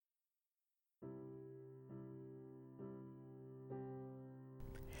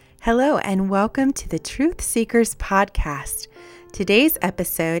Hello and welcome to the Truth Seekers podcast. Today's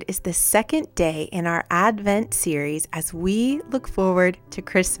episode is the second day in our Advent series as we look forward to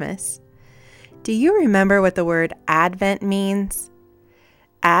Christmas. Do you remember what the word Advent means?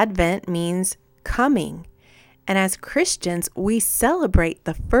 Advent means coming. And as Christians, we celebrate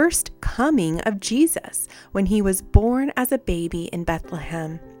the first coming of Jesus when he was born as a baby in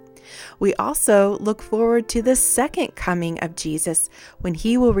Bethlehem. We also look forward to the second coming of Jesus when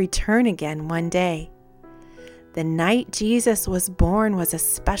he will return again one day. The night Jesus was born was a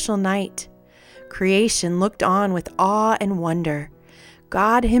special night. Creation looked on with awe and wonder.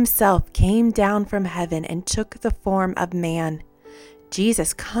 God himself came down from heaven and took the form of man.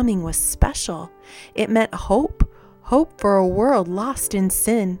 Jesus' coming was special. It meant hope for a world lost in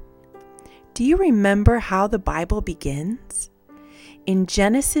sin. Do you remember how the Bible begins? In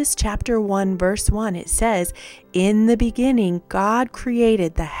Genesis chapter 1, verse 1, it says, "In the beginning, God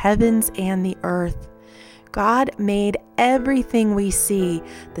created the heavens and the earth." God made everything we see,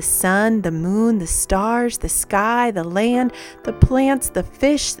 the sun, the moon, the stars, the sky, the land, the plants, the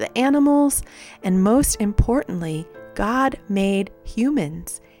fish, the animals, and most importantly, God made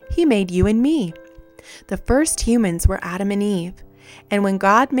humans. He made you and me. The first humans were Adam and Eve, and when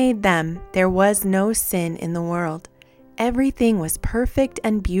God made them, there was no sin in the world. Everything was perfect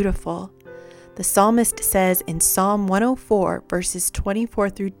and beautiful. The psalmist says in Psalm 104, verses 24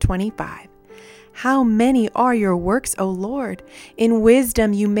 through 25, "How many are your works, O Lord? In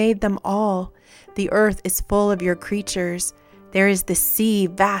wisdom you made them all. The earth is full of your creatures. There is the sea,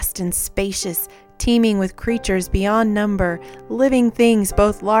 vast and spacious, teeming with creatures beyond number, living things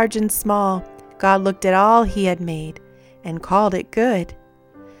both large and small. God looked at all he had made and called it good."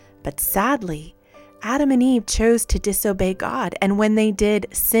 But sadly, Adam and Eve chose to disobey God, and when they did,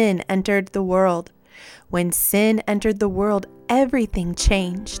 sin entered the world. When sin entered the world, everything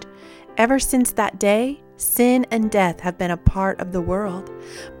changed. Ever since that day, sin and death have been a part of the world.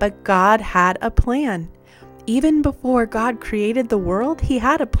 But God had a plan. Even before God created the world, he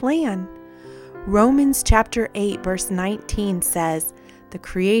had a plan. Romans chapter 8, verse 19 says, "The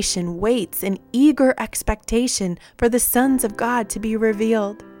creation waits in eager expectation for the sons of God to be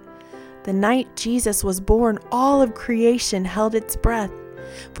revealed." The night Jesus was born, all of creation held its breath,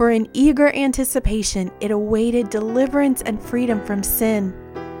 for in eager anticipation it awaited deliverance and freedom from sin.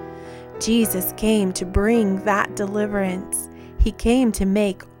 Jesus came to bring that deliverance. He came to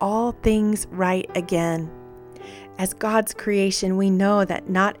make all things right again. As God's creation, we know that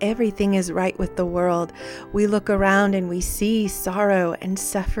not everything is right with the world. We look around and we see sorrow and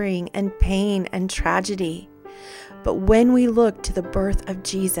suffering and pain and tragedy. But when we look to the birth of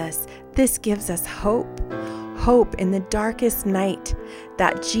Jesus, this gives us hope. Hope in the darkest night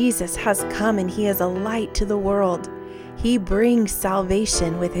that Jesus has come and he is a light to the world. He brings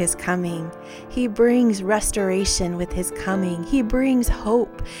salvation with his coming. He brings restoration with his coming. He brings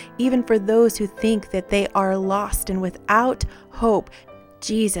hope, even for those who think that they are lost and without hope.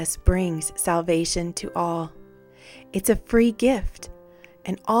 Jesus brings salvation to all. It's a free gift,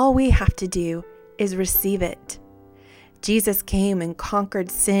 and all we have to do is receive it. Jesus came and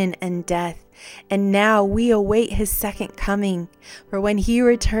conquered sin and death, and now we await his second coming. For when he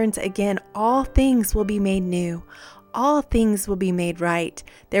returns again, all things will be made new. All things will be made right.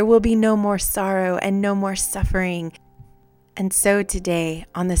 There will be no more sorrow and no more suffering. And so today,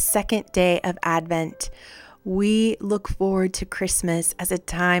 on the second day of Advent, we look forward to Christmas as a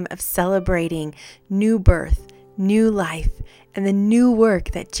time of celebrating new birth, new life, and the new work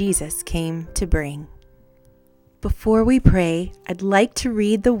that Jesus came to bring. Before we pray, I'd like to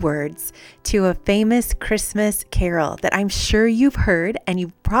read the words to a famous Christmas carol that I'm sure you've heard and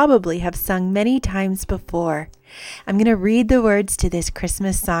you probably have sung many times before. I'm going to read the words to this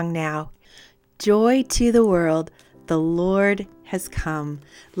Christmas song now. "Joy to the world, the Lord has come.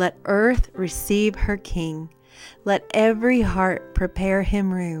 Let earth receive her King. Let every heart prepare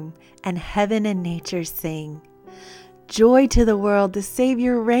him room, and heaven and nature sing. Joy to the world, the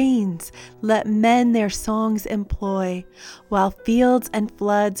Savior reigns. Let men their songs employ, while fields and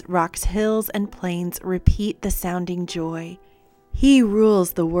floods, rocks, hills, and plains repeat the sounding joy. He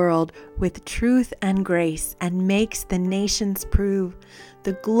rules the world with truth and grace, and makes the nations prove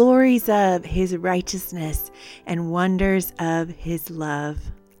the glories of his righteousness and wonders of his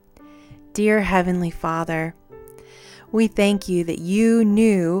love." Dear Heavenly Father, we thank you that you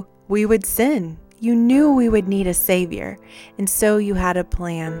knew we would sin. You knew we would need a Savior, and so you had a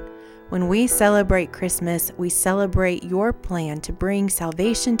plan. When we celebrate Christmas, we celebrate your plan to bring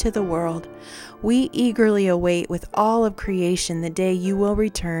salvation to the world. We eagerly await with all of creation the day you will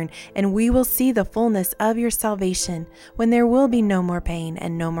return, and we will see the fullness of your salvation when there will be no more pain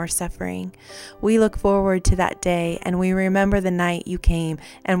and no more suffering. We look forward to that day, and we remember the night you came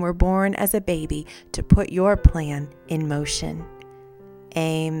and were born as a baby to put your plan in motion.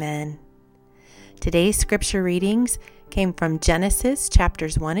 Amen. Today's scripture readings came from Genesis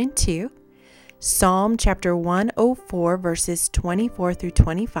chapters 1 and 2, Psalm chapter 104 verses 24 through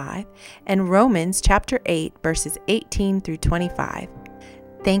 25, and Romans chapter 8 verses 18 through 25.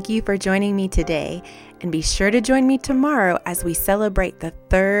 Thank you for joining me today, and be sure to join me tomorrow as we celebrate the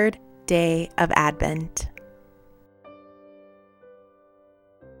third day of Advent.